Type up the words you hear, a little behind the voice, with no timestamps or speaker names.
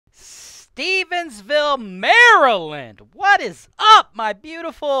Stevensville, Maryland. What is up, my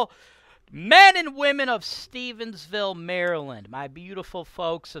beautiful men and women of Stevensville, Maryland? My beautiful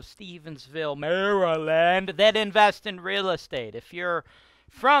folks of Stevensville, Maryland that invest in real estate. If you're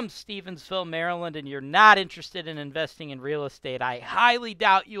from Stevensville, Maryland, and you're not interested in investing in real estate, I highly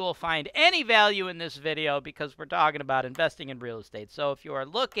doubt you will find any value in this video because we're talking about investing in real estate. So if you are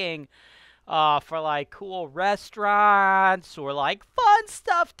looking for like cool restaurants or like fun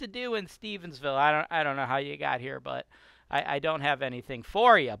stuff to do in Stevensville, I don't know how you got here, but I don't have anything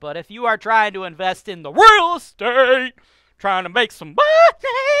for you. But if you are trying to invest in the real estate, trying to make some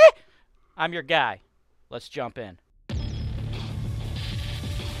money, I'm your guy. Let's jump in.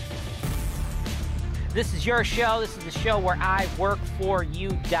 This is your show. This is the show where I work for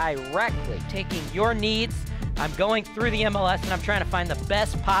you directly, taking your needs. I'm going through the MLS and I'm trying to find the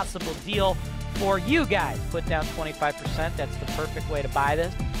best possible deal for you guys. Put down 25%. That's the perfect way to buy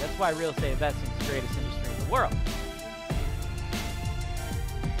this. That's why real estate investing is the greatest industry in the world.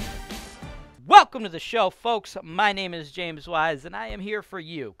 Welcome to the show, folks. My name is James Wise, and I am here for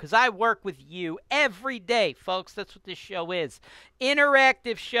you because I work with you every day, folks. That's what this show is.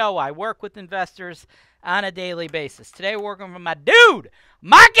 Interactive show. I work with investors on a daily basis. Today, we're working with my dude,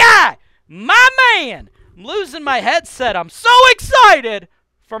 my guy, my man. I'm losing my headset. I'm so excited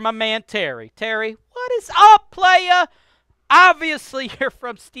for my man, Terry. Terry, what is up, playa? Obviously, you're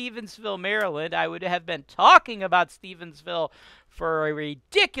from Stevensville, Maryland. I would have been talking about Stevensville for a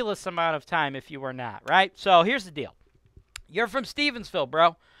ridiculous amount of time if you were not, right? So here's the deal. You're from Stevensville,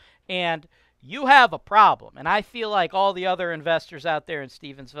 bro, and you have a problem. And I feel like all the other investors out there in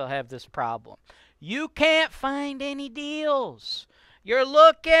Stevensville have this problem. You can't find any deals. You're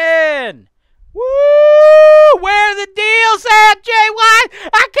looking. Woo! Where are the deals at, JY?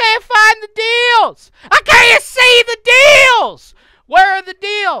 I can't find the deals. I can't see the deals. Where are the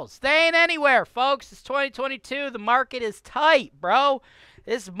deals? They ain't anywhere, folks. It's 2022. The market is tight, bro.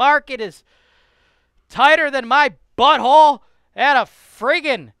 This market is tighter than my butthole at a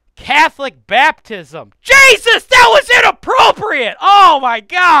friggin' Catholic baptism. Jesus, that was inappropriate. Oh, my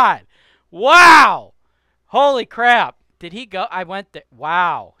God. Wow. Holy crap. Did he go? I went there.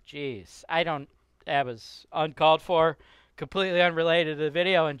 Wow. Jeez. That was uncalled for. Completely unrelated to the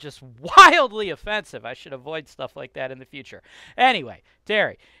video and just wildly offensive. I should avoid stuff like that in the future. Anyway,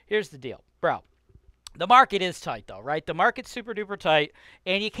 Terry, here's the deal. Bro, the market is tight though, right? The market's super duper tight,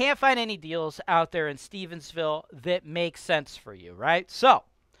 and you can't find any deals out there in Stevensville that make sense for you, right? So,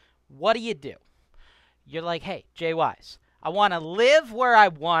 what do? You're like, hey, Jay Wise, I want to live where I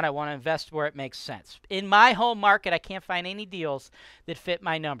want. I want to invest where it makes sense. In my home market, I can't find any deals that fit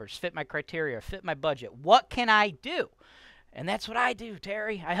my numbers, fit my criteria, fit my budget. What can I do? And that's what I do,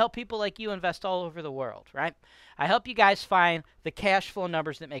 Terry. I help people like you invest all over the world, right? I help you guys find the cash flow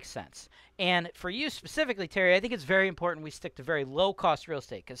numbers that make sense. And for you specifically, Terry, I think it's very important we stick to very low-cost real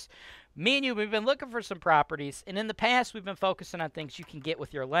estate because me and you, we've been looking for some properties, and in the past, we've been focusing on things you can get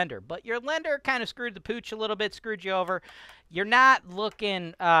with your lender. But your lender kind of screwed the pooch a little bit, screwed you over. You're not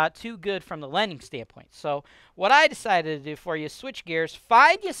looking too good from the lending standpoint. So what I decided to do for you is switch gears,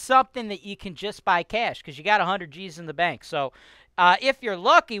 find you something that you can just buy cash because you got 100 G's in the bank. So if you're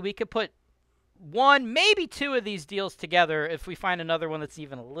lucky, we could put one, maybe two of these deals together if we find another one that's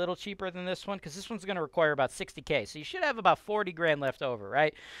even a little cheaper than this one, because this one's going to require about 60K. So you should have about 40 grand left over,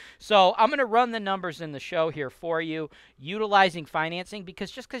 right? So I'm going to run the numbers in the show here for you, utilizing financing,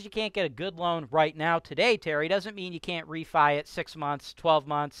 because just because you can't get a good loan right now today, Terry, doesn't mean you can't refi it 6 months, 12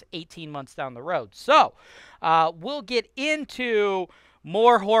 months, 18 months down the road. So we'll get into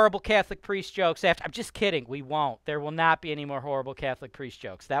more horrible Catholic priest jokes after. I'm just kidding. We won't. There will not be any more horrible Catholic priest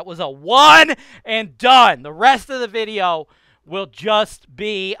jokes. That was a one and done. The rest of the video will just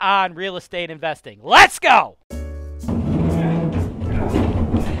be on real estate investing. Let's go.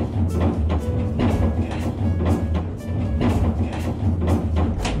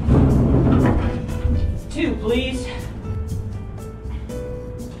 Two, please.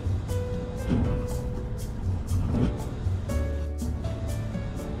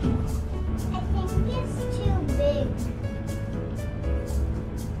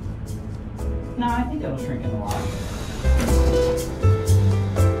 No, I think it'll shrink in the water.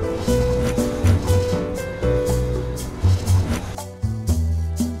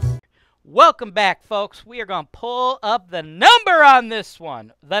 Welcome back, folks. We are going to pull up the number on this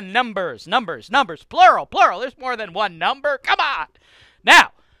one. The numbers, plural. There's more than one number. Come on.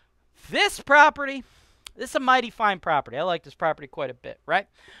 Now, this property, this is a mighty fine property. I like this property quite a bit, right?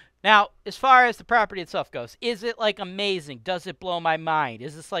 Now, as far as the property itself goes, is it like amazing? Does it blow my mind?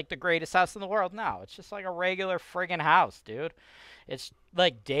 Is this like the greatest house in the world? No, it's just like a regular friggin' house, dude. It's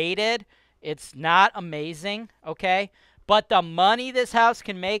like dated. It's not amazing, okay? But the money this house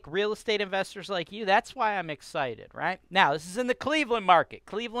can make, real estate investors like you, that's why I'm excited, right? Now, this is in the Cleveland market,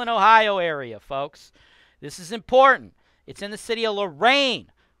 Cleveland, Ohio area, folks. This is important. It's in the city of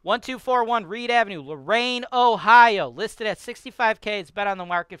Lorain, 1241 Reid Avenue, Lorain, Ohio, listed at $65K. It's been on the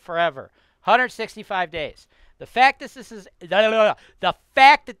market forever, 165 days. The fact that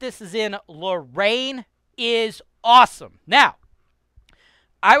this is in Lorain is awesome. Now,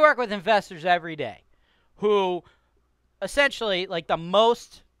 I work with investors every day who essentially, like, the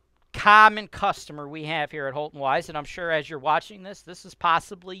most common customer we have here at Holton-Wise, and I'm sure as you're watching this, this is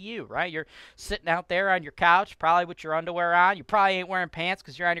possibly you, right? You're sitting out there on your couch, probably with your underwear on. You probably ain't wearing pants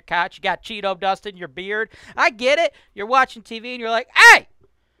because you're on your couch. You got Cheeto dust in your beard. I get it. You're watching TV and you're like, hey,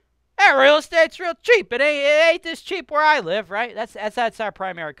 real estate's real cheap. It ain't this cheap where I live, right? That's our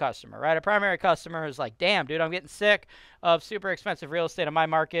primary customer, right? Our primary customer is like, damn, dude, I'm getting sick of super expensive real estate in my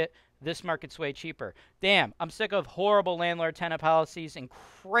market. This market's way cheaper. Damn, I'm sick of horrible landlord-tenant policies and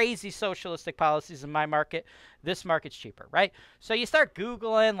crazy socialistic policies in my market. This market's cheaper, right? So you start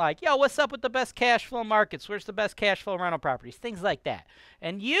Googling, like, yo, what's up with the best cash flow markets? Where's the best cash flow rental properties? Things like that.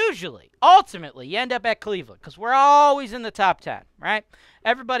 And usually, ultimately, you end up at Cleveland because we're always in the top 10, right?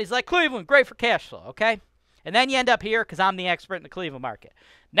 Everybody's like, Cleveland, great for cash flow, okay? And then you end up here because I'm the expert in the Cleveland market.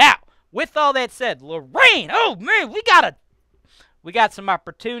 Now, with all that said, Lorain, oh, man, we got some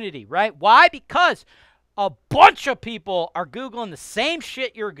opportunity, right? Why? Because a bunch of people are Googling the same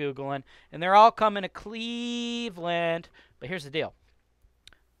shit you're Googling, and they're all coming to Cleveland. But here's the deal.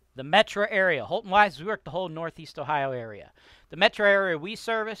 The metro area, Holton-Wise, we work the whole Northeast Ohio area. The metro area we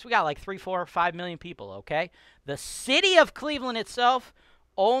service, we got like 3, 4, 5 million people, okay? The city of Cleveland itself,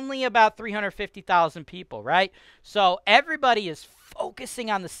 only about 350,000 people, right? So everybody is focusing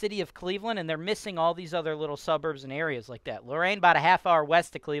on the city of Cleveland, and they're missing all these other little suburbs and areas like that. Lorain, about a half hour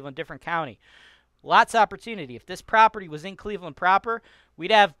west of Cleveland, different county. Lots of opportunity. If this property was in Cleveland proper, we'd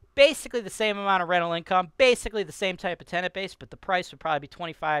have basically the same amount of rental income, basically the same type of tenant base, but the price would probably be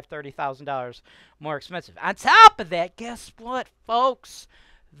 $25,000, $30,000 more expensive. On top of that, guess what, folks?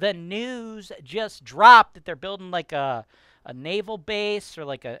 The news just dropped that they're building like a naval base or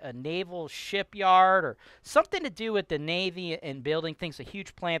like a naval shipyard or something to do with the Navy and building things, a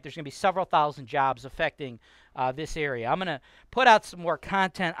huge plant. There's going to be several thousand jobs affecting this area. I'm going to put out some more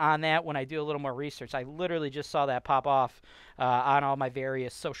content on that when I do a little more research. I literally just saw that pop off on all my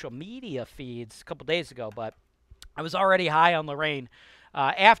various social media feeds a couple days ago, but I was already high on Lorain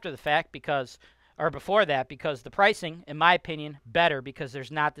after the fact before that, because the pricing, in my opinion, better because there's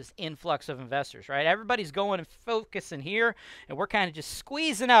not this influx of investors, right? Everybody's going and focusing here, and we're kind of just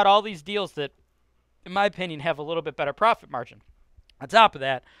squeezing out all these deals that, in my opinion, have a little bit better profit margin. On top of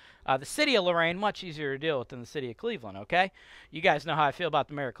that, the city of Lorain, much easier to deal with than the city of Cleveland, okay? You guys know how I feel about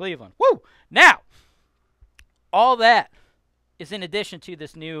the mayor of Cleveland. Woo! Now, all that is in addition to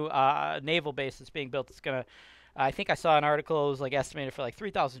this new naval base that's being built. It's going to, I think I saw an article, it was like estimated for like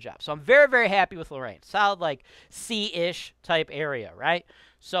 3,000 jobs. So I'm very, very happy with Lorain. Solid, like C-ish type area, right?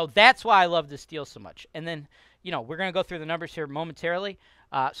 So that's why I love this deal so much. And then, you know, we're going to go through the numbers here momentarily.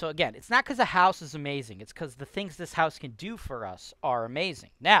 So again, it's not because the house is amazing. It's because the things this house can do for us are amazing.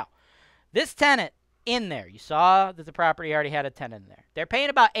 Now, this tenant in there, you saw that the property already had a tenant in there. They're paying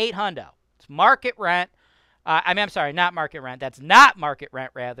about $800. It's market rent. I'm sorry, not market rent. That's not market rent,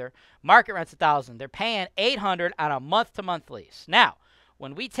 rather. Market rent's $1,000. They're paying $800 on a month-to-month lease. Now,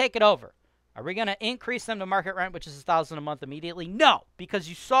 when we take it over, are we going to increase them to market rent, which is $1,000 a month immediately? No, because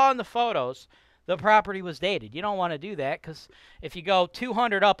you saw in the photos the property was dated. You don't want to do that because if you go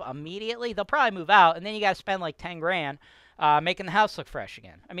 $200 up immediately, they'll probably move out, and then you got to spend like $10,000 making the house look fresh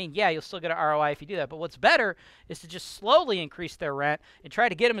again. I mean, yeah, you'll still get an ROI if you do that, but what's better is to just slowly increase their rent and try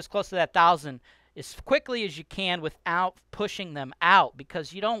to get them as close to that $1,000 as quickly as you can without pushing them out,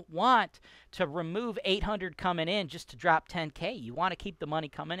 because you don't want to remove $800 coming in just to drop $10K. You want to keep the money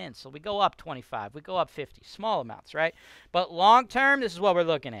coming in. So we go up 25, we go up 50, small amounts, right? But long term, this is what we're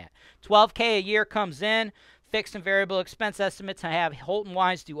looking at. $12K a year comes in, fixed and variable expense estimates. I have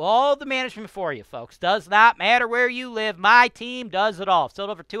Holton-Wise do all the management for you, folks. Does not matter where you live. My team does it all. Sold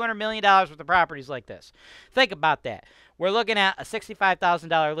over $200 million worth of properties like this. Think about that. We're looking at a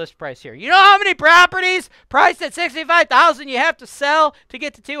 $65,000 list price here. You know how many properties priced at $65,000 you have to sell to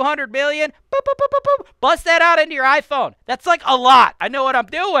get to $200 million? Boop, boop, boop, boop, boop. Bust that out into your iPhone. That's like a lot. I know what I'm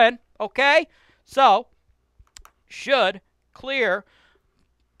doing, okay? So, should clear,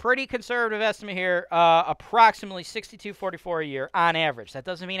 pretty conservative estimate here, approximately $62.44 a year on average. That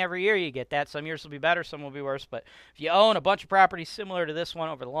doesn't mean every year you get that. Some years will be better, some will be worse. But if you own a bunch of properties similar to this one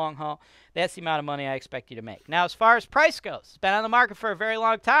over the long haul, that's the amount of money I expect you to make. Now, as far as price goes, it's been on the market for a very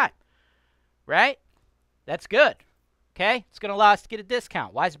long time. right? That's good. Okay? It's going to allow us to get a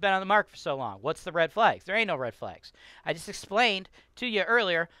discount. Why has it been on the market for so long? What's the red flags? There ain't no red flags. I just explained to you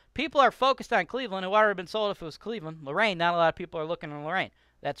earlier, people are focused on Cleveland. It would have been sold if it was Cleveland. Lorain, not a lot of people are looking in Lorain.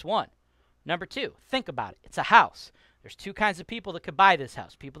 That's one. Number two, think about it. It's a house. There's two kinds of people that could buy this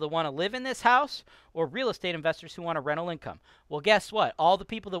house. People that want to live in this house or real estate investors who want a rental income. Well, guess what? All the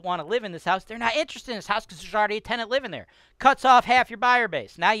people that want to live in this house, they're not interested in this house because there's already a tenant living there. Cuts off half your buyer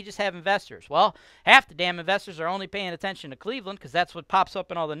base. Now you just have investors. Well, half the damn investors are only paying attention to Cleveland because that's what pops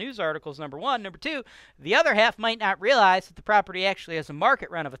up in all the news articles, number one. Number two, the other half might not realize that the property actually has a market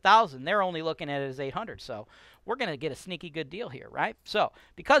rent of $1,000. They're only looking at it as $800. So we're going to get a sneaky good deal here, right? So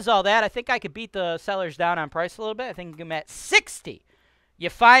because of all that, I think I could beat the sellers down on price a little bit. I think I'm at 60. You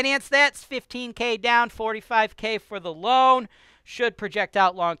finance that, it's $15K down, $45K for the loan. Should project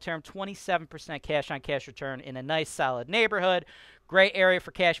out long-term 27% cash-on-cash return in a nice, solid neighborhood. Great area for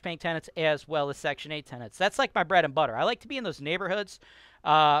cash-paying tenants as well as Section 8 tenants. That's like my bread and butter. I like to be in those neighborhoods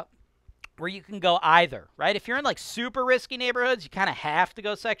where you can go either, right? If you're in like super risky neighborhoods, you kind of have to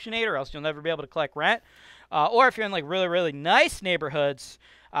go Section 8 or else you'll never be able to collect rent. Or if you're in like really, really nice neighborhoods,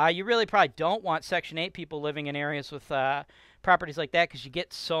 you really probably don't want Section 8 people living in areas with properties like that because you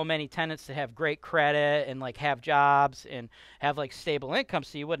get so many tenants that have great credit and like have jobs and have like stable income,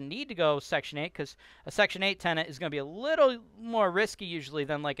 so you wouldn't need to go Section 8 because a Section 8 tenant is going to be a little more risky usually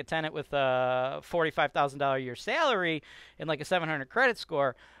than like a tenant with a $45,000 a year salary and like a 700 credit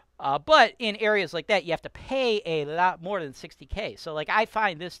score. But in areas like that, you have to pay a lot more than $60K. So, like, I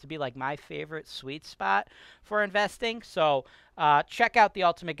find this to be, like, my favorite sweet spot for investing. So, check out the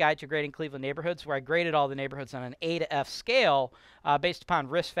Ultimate Guide to Grading Cleveland Neighborhoods, where I graded all the neighborhoods on an A to F scale based upon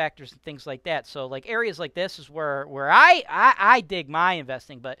risk factors and things like that. So, like, areas like this is where I dig my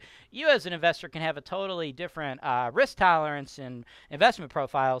investing. But you as an investor can have a totally different risk tolerance and investment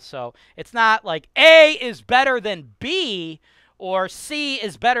profile. So, it's not like A is better than B, or C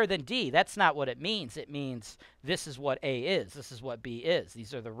is better than D. That's not what it means. It means this is what A is. This is what B is.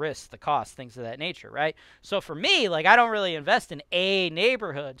 These are the risks, the costs, things of that nature, right? So for me, like, I don't really invest in A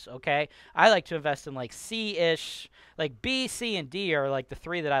neighborhoods, okay? I like to invest in, like, C-ish. Like, B, C, and D are, like, the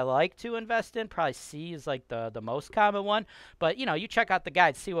three that I like to invest in. Probably C is, like, the most common one. But, you know, you check out the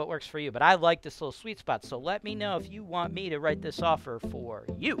guide, see what works for you. But I like this little sweet spot. So let me know if you want me to write this offer for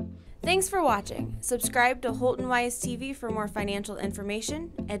you. Thanks for watching. Subscribe to HoltonWiseTV for more financial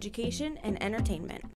information, education, and entertainment.